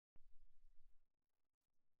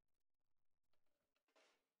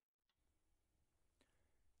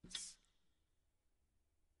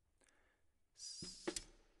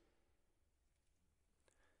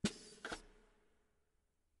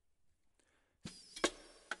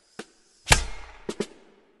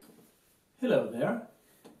Hello there,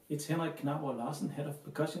 it's Henrik Knarborg Larsen, Head of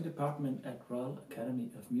Percussion Department at Royal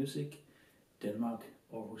Academy of Music, Denmark,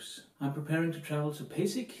 Aarhus. I'm preparing to travel to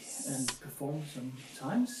PASIC and perform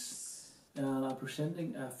sometimes. I'm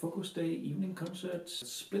presenting a Focus Day evening concert,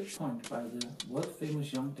 Split Point by the world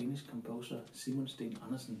famous young Danish composer Simon Sten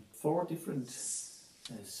Andersen. 4 different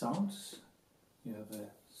sounds. You have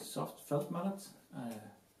a soft felt mallet, a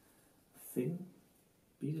thin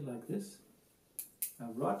beater like this,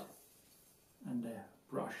 a rod, and a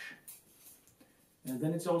brush. And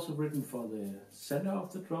then it's also written for the center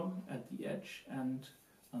of the drum, at the edge and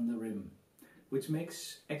on the rim, which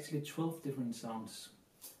makes actually 12 different sounds.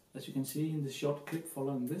 As you can see in the short clip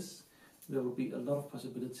following this, there will be a lot of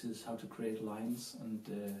possibilities how to create lines and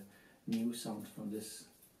new sounds from this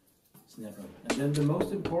snare drum. And then the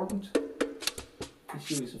most important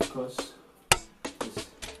issue is of course this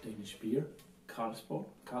Danish beer, Carlsberg,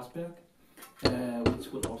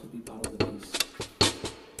 which will also be part of the piece.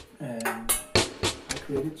 I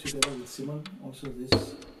created together with Simon also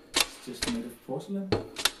this. It's just made of porcelain,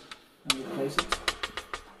 and we place it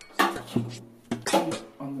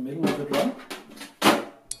on the middle of the drum,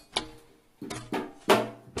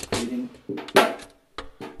 creating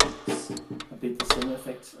a bit the same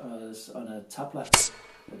effect as on a tabla,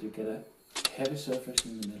 that you get a heavy surface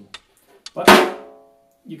in the middle. But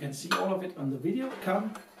you can see all of it on the video.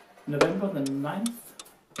 Come November the 9th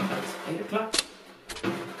at 8 o'clock.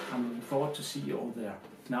 I'm looking forward to see you all there.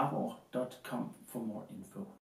 Knarborg.com for more info.